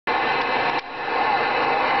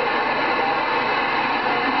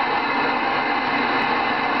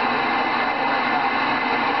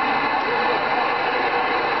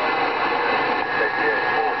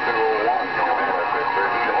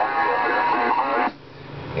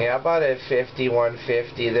how about at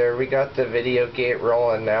 5150 there? We got the video gate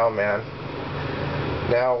rolling now, man.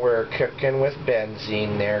 Now we're cooking with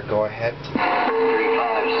benzene there. Go ahead.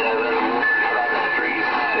 357.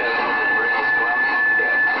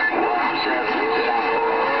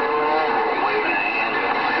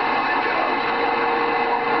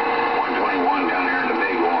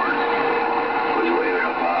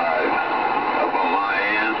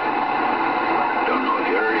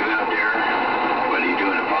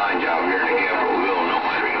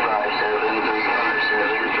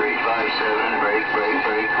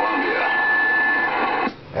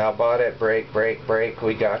 How about it? Break, break, break.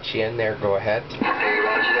 We got you in there. Go ahead. Hey,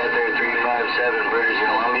 roger that there. 357 British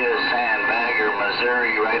Columbia, Sandbagger,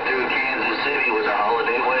 Missouri, right through Kansas City with a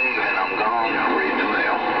holiday wave, and I'm gone. I'm reading the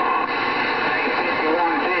mail.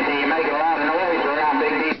 5150, you make a lot of noise around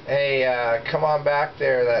Big D. Hey, come on back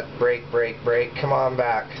there. That break, break, break. Come on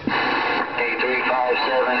back. Hey, 357,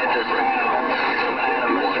 it's a Sandbagger,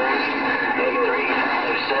 Missouri. Hey,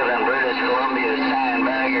 357 British Columbia,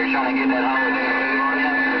 Sandbagger, trying to get that holiday wave on you.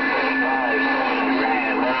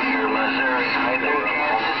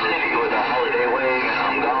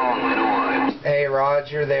 Hey,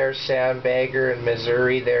 Roger there, Sandbagger in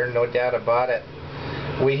Missouri there, no doubt about it.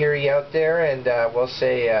 We hear you out there, and we'll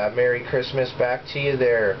say Merry Christmas back to you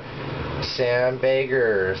there,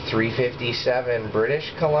 Sandbagger, 357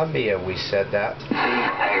 British Columbia. We said that.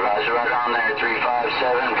 Hey, Roger, right on there,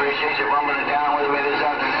 357. Appreciate you bumping it down with me this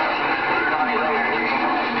afternoon.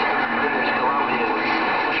 British Columbia.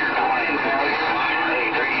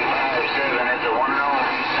 Hey, 357, it's a one and only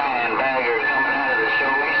Sandbagger coming out of the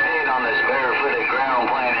show. We stayed on this barefooted ground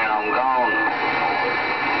plane, and I'm gone.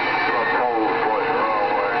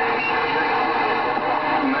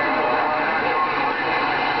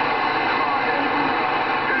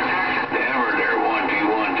 Denver there,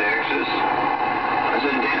 121 Texas. I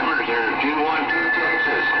said Denver there, 212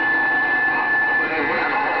 Texas.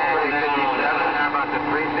 How about the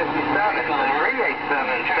 357?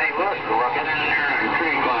 387 St. Louis, we're looking in there and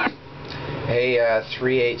tree climb. Hey,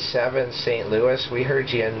 387 St. Louis, we heard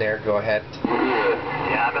you in there. Go ahead.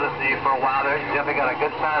 Yeah, I've been listening to you for a while there. You definitely got a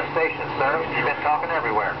good sized station, sir. You've been talking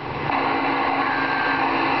everywhere.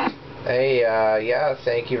 Hey, yeah,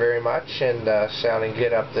 thank you very much, and sounding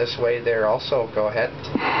good up this way there also. Go ahead.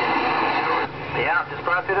 Yeah, just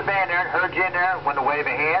run through the band there and heard you in there. Want to wave a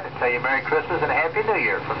hand and tell you Merry Christmas and a Happy New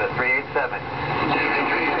Year from the 387.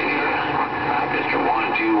 Mr.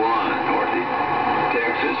 121, Northeast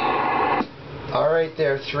Texas. All right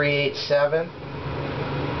there, 387.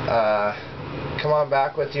 Come on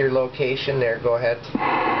back with your location there. Go ahead.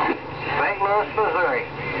 St. Louis, Missouri.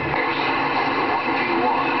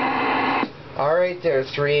 121. All right there,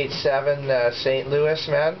 387 St. Louis,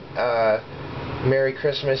 man. Merry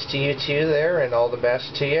Christmas to you too there, and all the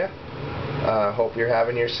best to you. Hope you're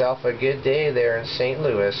having yourself a good day there in St.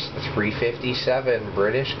 Louis. 357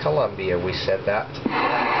 British Columbia. We said that.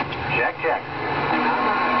 Check, check.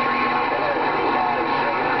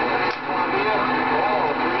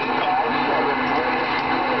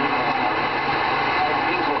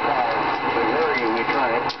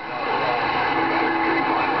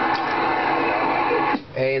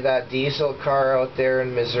 Hey, that diesel car out there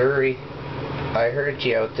in Missouri, I heard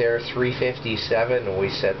you out there, 357, and we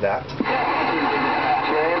said that.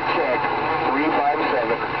 Check, check,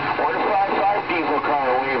 357. 155 diesel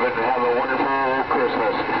car waving, have a wonderful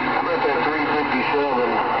Christmas. I'm at that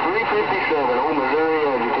 357. 357, old Missouri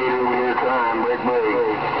agitator over here trying, break, break.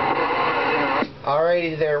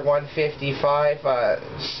 Alrighty there, 155,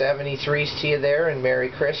 73s to you there, and Merry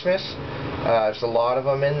Christmas. There's a lot of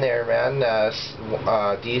them in there, man.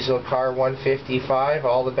 Diesel car 155,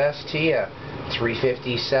 all the best to you.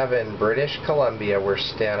 357 British Columbia, we're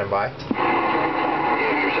standing by.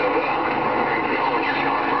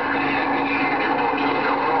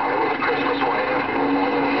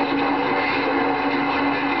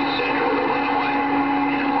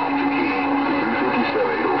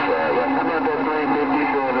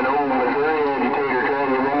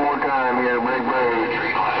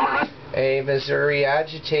 Hey, Missouri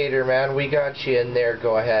agitator, man, we got you in there.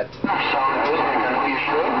 Go ahead.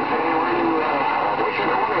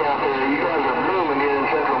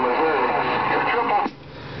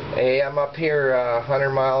 Hey, I'm up here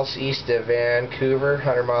 100 miles east of Vancouver,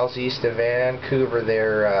 100 miles east of Vancouver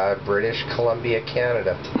there, British Columbia,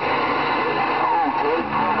 Canada.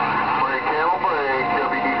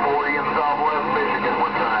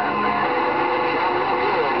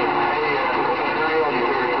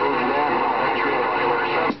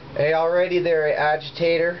 Hey, alrighty there,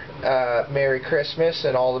 agitator. Merry Christmas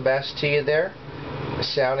and all the best to you there.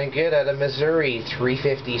 Sounding good out of Missouri,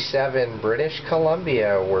 357 British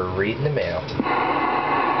Columbia. We're reading the mail. Do a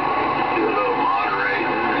little moderating.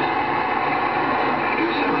 Do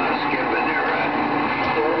some skipping there, right?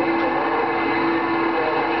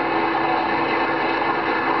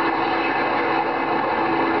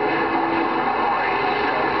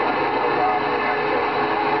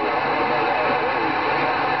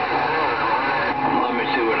 Let me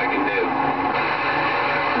see what I can do.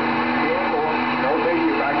 Don't think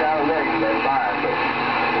you back out of there, that's fine, but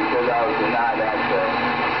because I was denied access.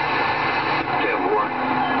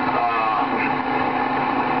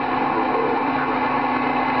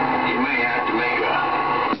 You may have to make a...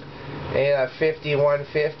 Hey, that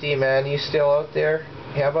 5150, man, you still out there?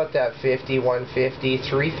 How about that 5150,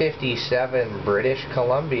 357 British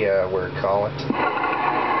Columbia, we're calling.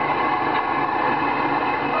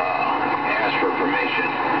 Ask for permission.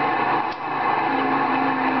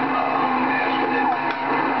 Ask for it.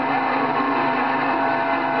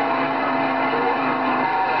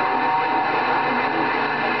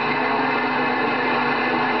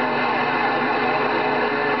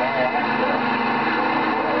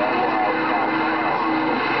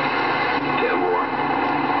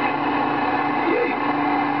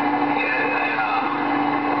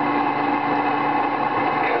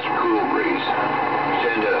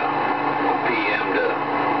 Send a PM to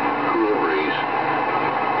Cool Breeze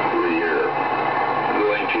with your, go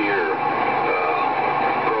into your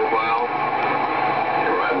profile,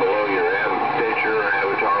 and right below your picture or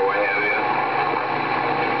avatar, what have you.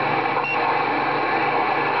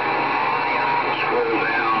 Scroll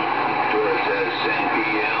down to where it says send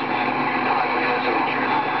PM.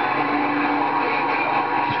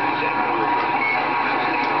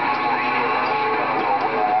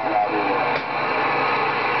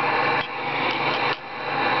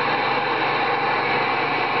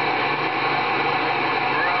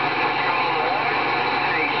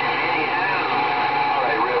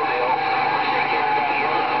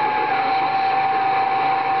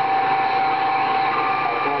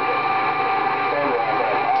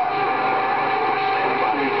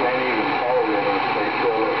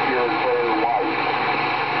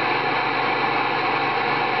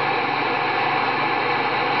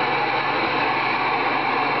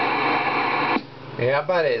 Yeah, how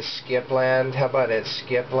about it, Skipland? How about it,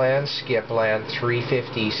 Skipland? Skipland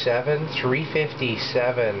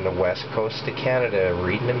 357, the west coast of Canada,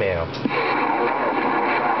 reading the mail.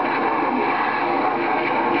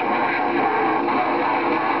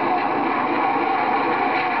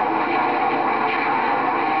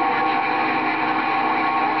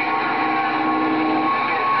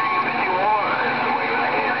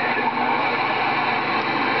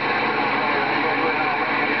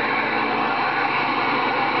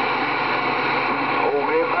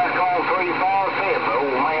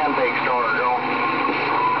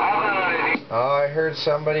 Oh, I heard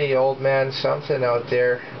somebody, old man something out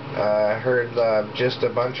there. I heard just a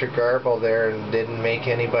bunch of garble there and didn't make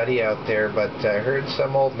anybody out there, but I heard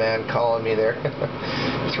some old man calling me there.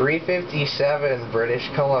 357 British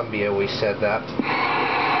Columbia, we said that.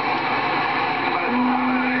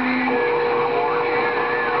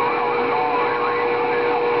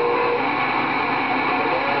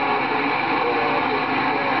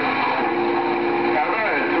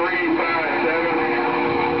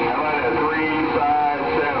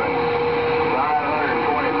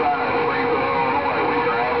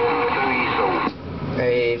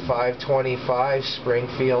 Hey, 525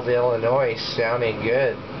 Springfield, Illinois, sounding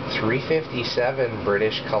good. 357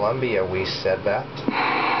 British Columbia, we said that.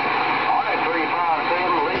 Alright, 357,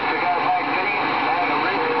 at least we got back to you.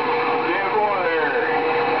 Jim Boy there,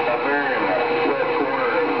 up there in the west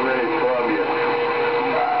corner of British Columbia.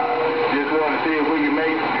 Just wanted to see if we could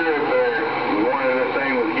make the trip there. One of the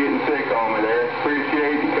thing was getting sick on me there.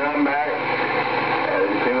 Appreciate you coming back.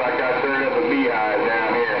 It seems like I stirred up a beehive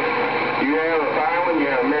down here. You have a fine one, you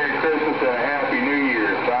have a Merry Christmas and a Happy New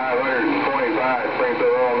Year. 525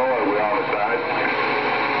 Springfield, Illinois, we're on the side.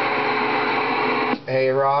 Hey,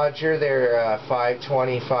 Roger there,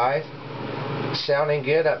 525. Sounding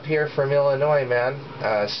good up here from Illinois, man.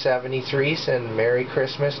 73s and Merry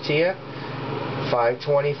Christmas to you.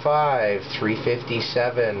 525,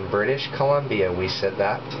 357 British Columbia, we said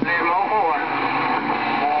that.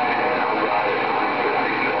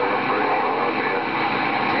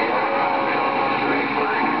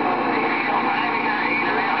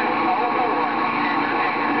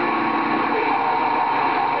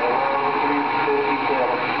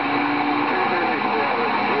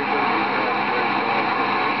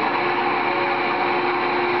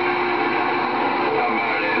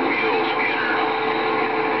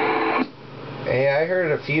 Hey, I heard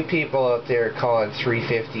few people out there calling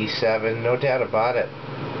 357, no doubt about it.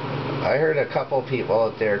 I heard a couple people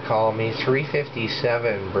out there calling me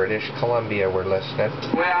 357 British Columbia were listening.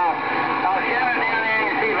 Well, I'll shout it down there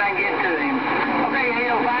and see if I can get to him. Okay,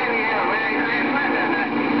 he'll find me out. Merry Christmas and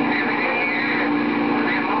Happy New Year.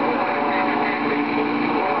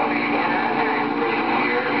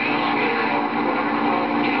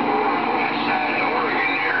 Outside of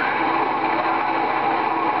Oregon here.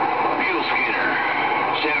 Mule Skinner,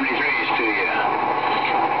 73s to you.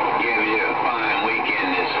 Give you a fine weekend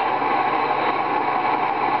this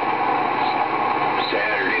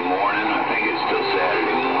Saturday morning. I think it's still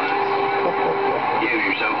Saturday morning. Give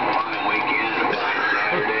yourself a fine weekend and a fine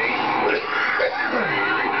Saturday.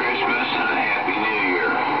 Merry Christmas and a Happy New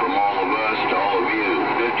Year from all of us to all of you.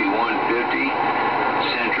 5150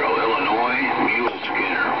 Central Illinois, Mule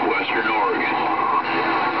Skinner, Western Oregon.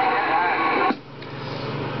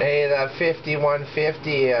 Hey, that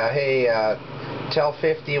 5150, tell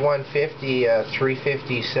 5150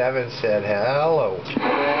 357 said hello.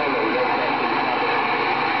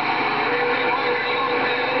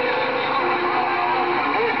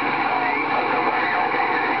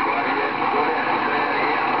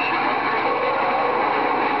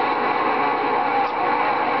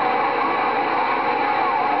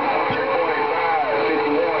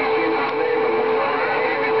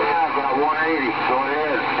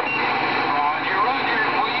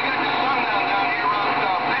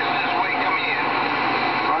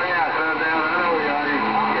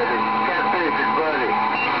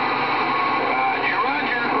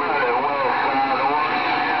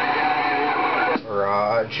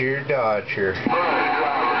 Roger Dodger.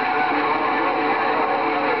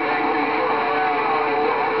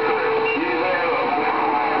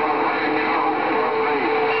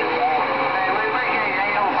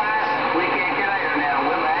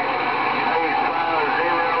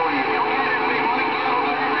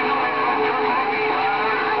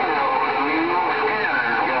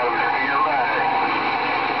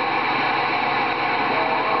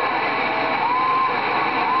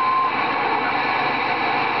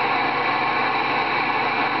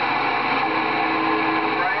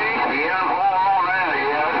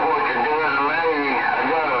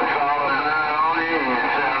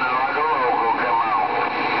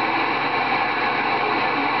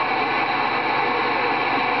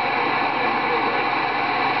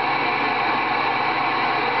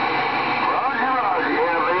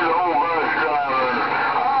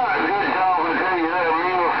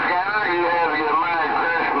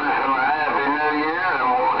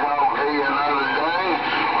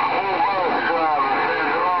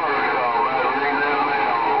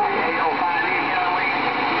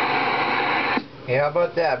 How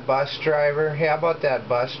about that bus driver? How about that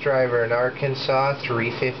bus driver in Arkansas,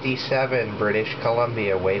 357 British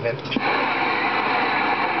Columbia, waving?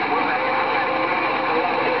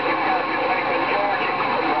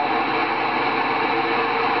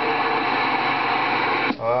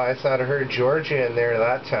 Oh, I thought I heard Georgia in there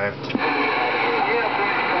that time.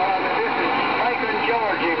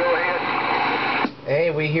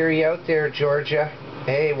 Hey, we hear you out there, Georgia.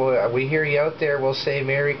 Hey, we hear you out there. We'll say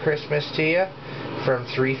Merry Christmas to you from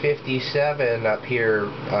 357 up here,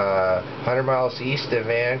 100 miles east of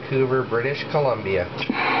Vancouver, British Columbia.